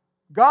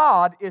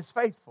 God is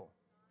faithful.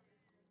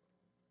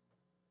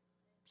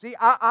 See,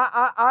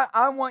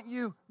 I want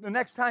you, the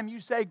next time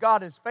you say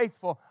God is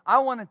faithful, I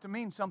want it to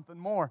mean something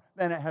more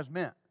than it has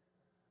meant.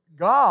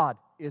 God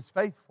is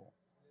faithful.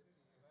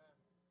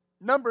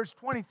 Numbers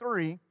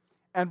 23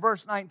 and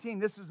verse 19.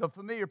 This is a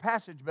familiar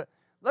passage, but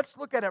let's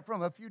look at it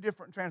from a few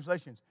different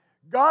translations.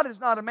 God is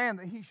not a man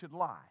that he should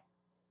lie,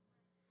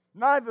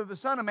 neither the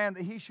son of man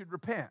that he should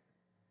repent.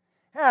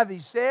 Hath he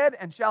said,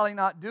 and shall he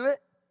not do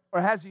it? Or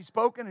has he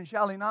spoken, and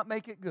shall he not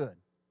make it good?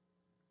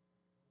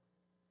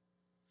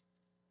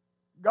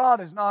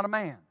 God is not a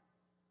man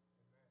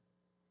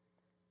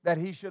that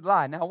he should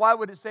lie. Now, why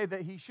would it say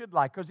that he should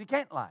lie? Because he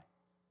can't lie.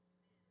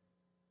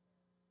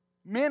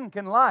 Men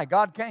can lie.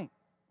 God can't.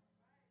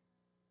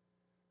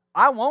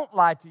 I won't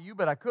lie to you,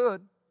 but I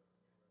could.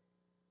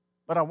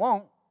 But I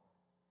won't.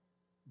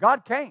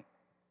 God can't.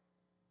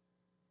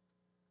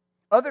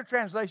 Other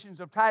translations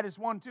of Titus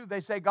 1:2, they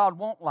say God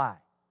won't lie.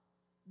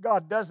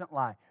 God doesn't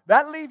lie.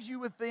 That leaves you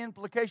with the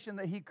implication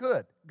that he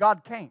could.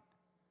 God can't.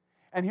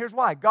 And here's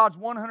why. God's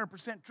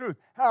 100% truth.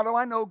 How do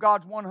I know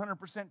God's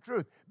 100%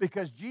 truth?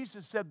 Because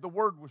Jesus said the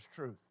Word was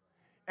truth.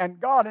 And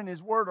God and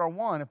His Word are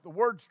one. If the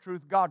Word's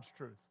truth, God's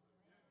truth.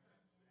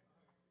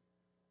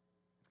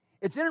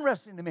 It's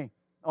interesting to me.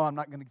 Oh, I'm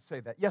not going to say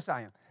that. Yes,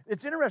 I am.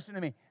 It's interesting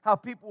to me how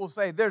people will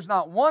say there's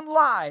not one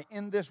lie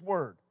in this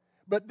Word.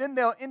 But then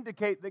they'll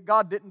indicate that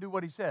God didn't do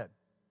what He said.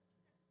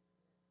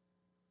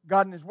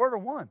 God and His Word are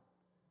one.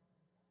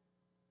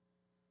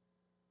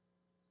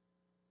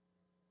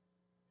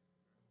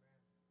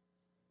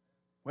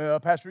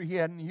 Well, Pastor, He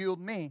hadn't healed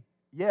me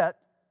yet.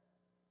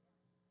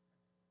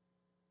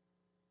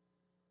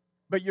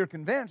 But you're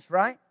convinced,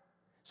 right?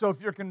 So if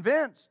you're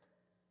convinced,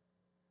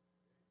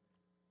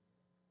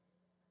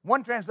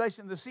 one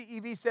translation, the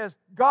CEV says,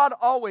 God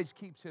always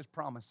keeps His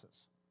promises.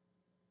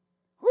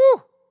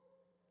 Whew!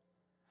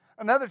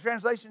 Another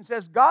translation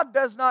says, God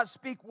does not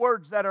speak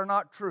words that are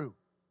not true.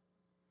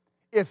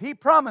 If He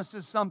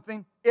promises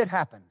something, it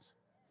happens.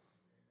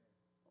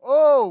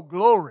 Oh,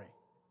 glory.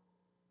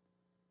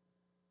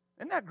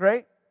 Isn't that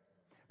great?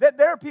 That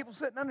there are people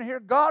sitting under here,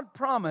 God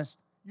promised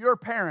your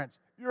parents,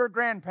 your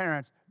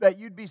grandparents, that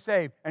you'd be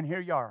saved, and here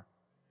you are.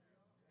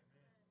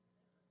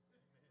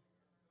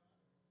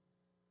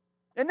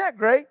 Isn't that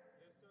great?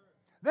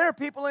 There are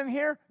people in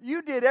here,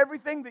 you did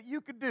everything that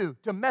you could do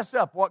to mess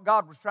up what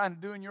God was trying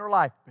to do in your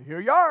life. But here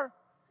you are.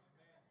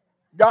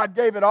 God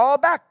gave it all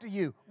back to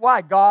you.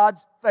 Why?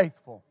 God's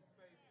faithful.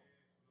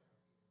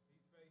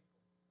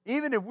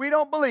 Even if we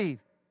don't believe,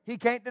 He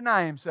can't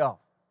deny Himself.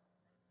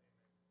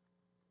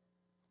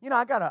 You know,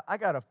 I got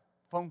a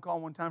phone call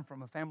one time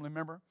from a family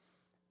member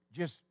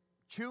just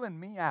chewing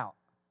me out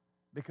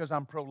because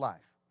I'm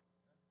pro-life.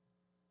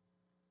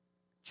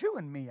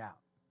 Chewing me out.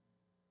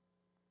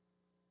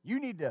 You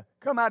need to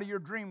come out of your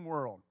dream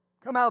world.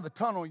 Come out of the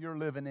tunnel you're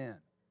living in.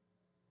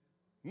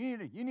 You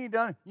need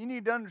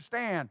to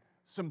understand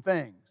some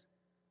things.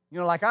 You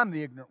know, like I'm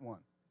the ignorant one.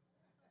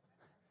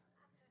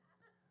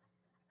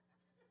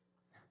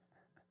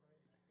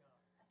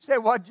 Say,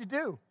 what'd you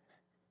do?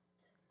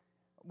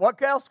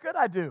 What else could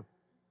I do?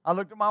 I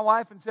looked at my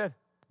wife and said,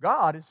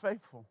 God is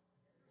faithful.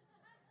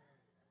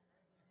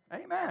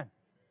 Amen.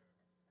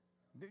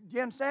 Do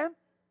you understand?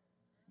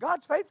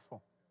 God's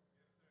faithful.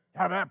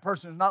 How that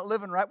person is not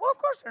living right? Well, of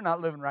course they're not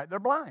living right. They're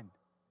blind.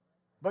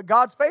 But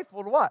God's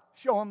faithful to what?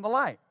 Show them the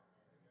light.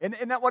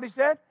 Isn't that what He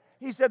said?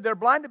 He said they're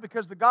blinded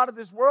because the God of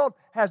this world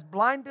has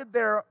blinded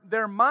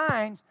their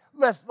minds,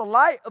 lest the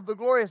light of the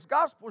glorious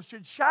gospel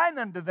should shine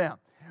unto them.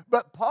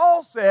 But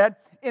Paul said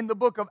in the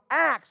book of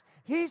Acts,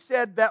 he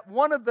said that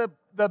one of the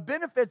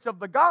benefits of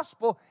the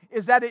gospel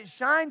is that it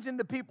shines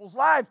into people's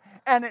lives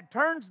and it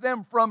turns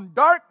them from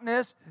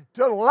darkness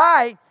to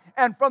light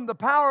and from the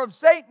power of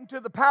Satan to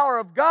the power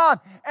of God,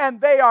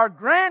 and they are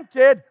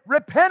granted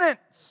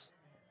repentance.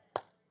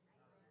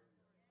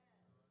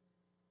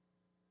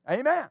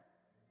 Amen.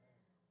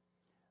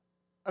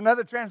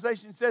 Another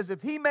translation says,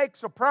 if He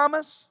makes a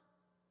promise,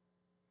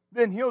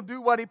 then He'll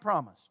do what He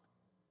promised.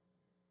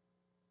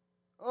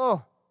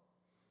 Oh.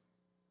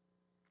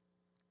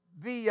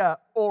 The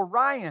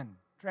Orion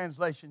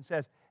translation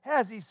says,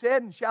 has He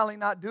said and shall He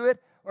not do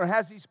it? Or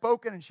has He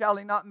spoken and shall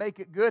He not make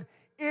it good?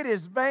 It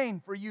is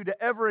vain for you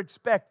to ever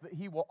expect that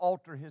He will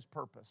alter His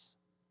purpose.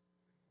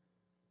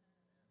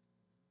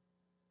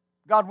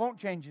 God won't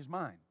change His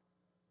mind.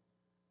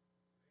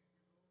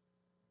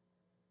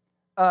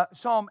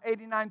 Psalm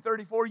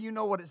 89:34, you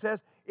know what it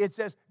says. It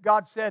says,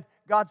 God said,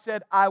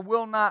 I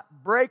will not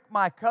break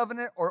my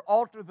covenant or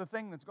alter the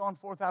thing that's gone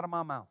forth out of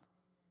my mouth.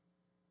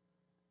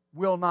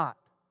 Will not.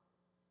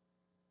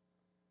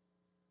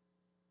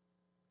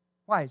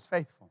 Why? He's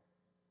faithful.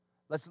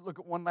 Let's look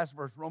at one last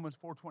verse, Romans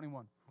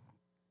 4:21.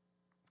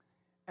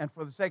 And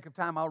for the sake of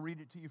time, I'll read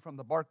it to you from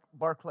the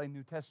Barclay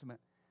New Testament.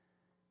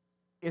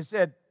 It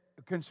said,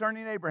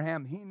 concerning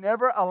Abraham, he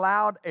never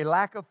allowed a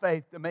lack of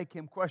faith to make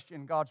him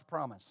question God's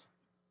promise.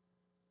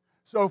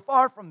 So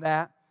far from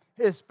that,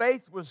 his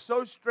faith was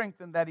so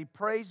strengthened that he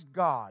praised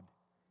God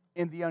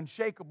in the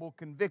unshakable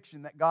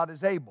conviction that God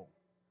is able.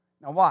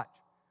 Now watch.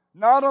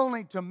 Not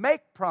only to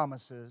make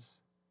promises,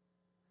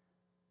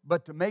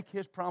 but to make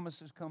His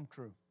promises come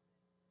true.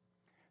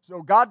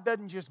 So God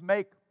doesn't just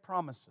make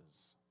promises.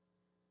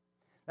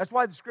 That's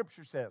why the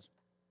Scripture says,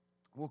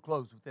 we'll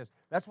close with this.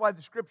 That's why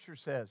the Scripture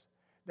says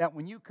that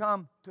when you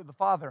come to the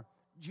Father,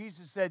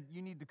 Jesus said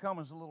you need to come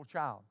as a little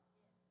child.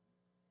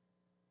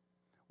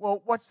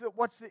 Well, what's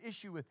the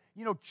issue with,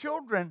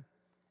 children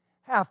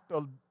have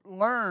to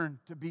learn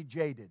to be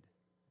jaded.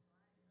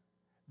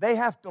 They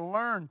have to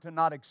learn to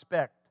not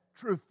expect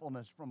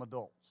truthfulness from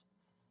adults.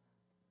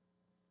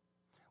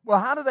 Well,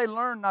 how do they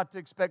learn not to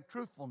expect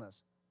truthfulness?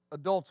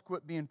 Adults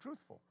quit being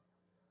truthful.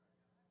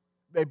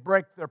 They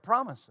break their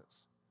promises.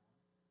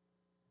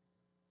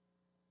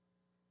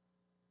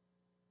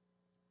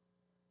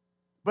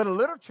 But a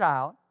little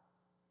child,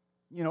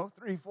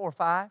 3, 4,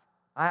 5,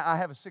 I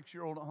have a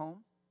 6-year-old at home.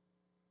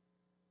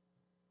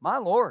 My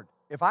Lord,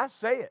 if I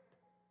say it,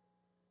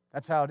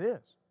 that's how it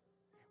is.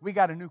 We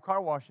got a new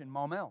car wash in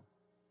Maumelle,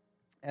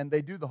 and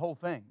they do the whole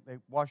thing. They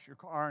wash your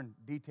car and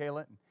detail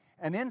it.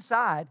 And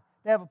inside,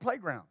 they have a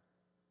playground.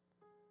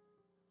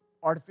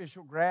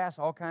 Artificial grass,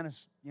 all kind of,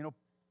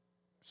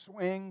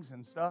 swings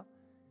and stuff.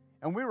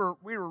 And we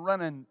were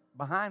running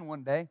behind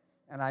one day,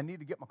 and I needed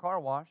to get my car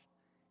washed.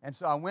 And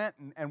so I went,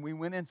 and we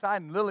went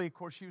inside, and Lily, of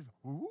course, she was,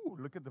 ooh,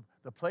 look at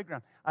the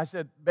playground. I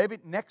said, baby,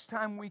 next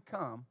time we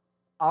come,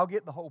 I'll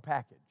get the whole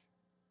package.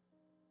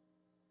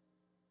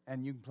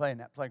 And you can play in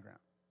that playground.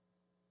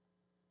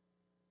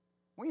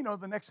 Well,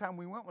 the next time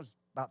we went was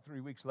about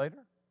 3 weeks later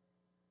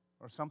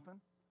or something.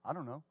 I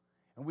don't know.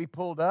 And we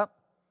pulled up,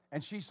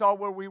 and she saw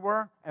where we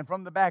were, and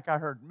from the back I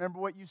heard, remember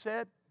what you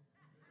said?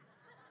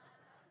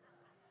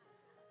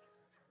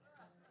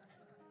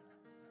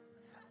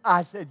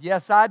 I said,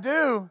 yes, I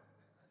do.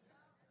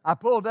 I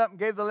pulled up and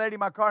gave the lady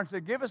my car and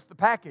said, give us the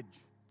package.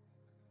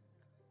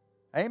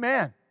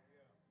 Amen.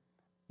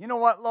 You know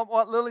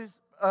what Lily's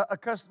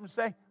accustomed to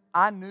say?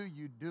 I knew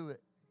you'd do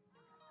it.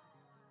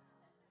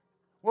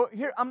 Well,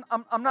 here,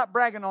 I'm not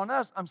bragging on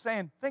us. I'm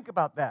saying, think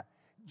about that.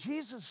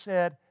 Jesus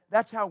said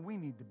that's how we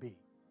need to be.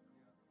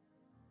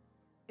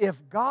 If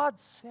God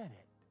said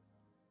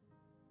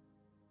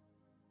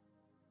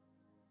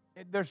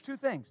it, there's two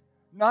things.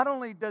 Not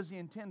only does He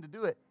intend to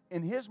do it,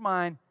 in His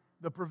mind,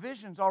 the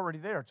provision's already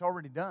there. It's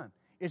already done.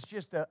 It's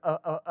just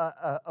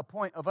a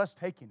point of us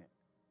taking it.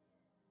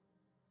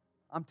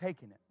 I'm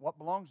taking it. What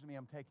belongs to me,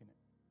 I'm taking it.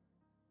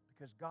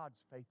 Because God's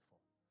faithful.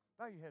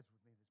 Bow your heads.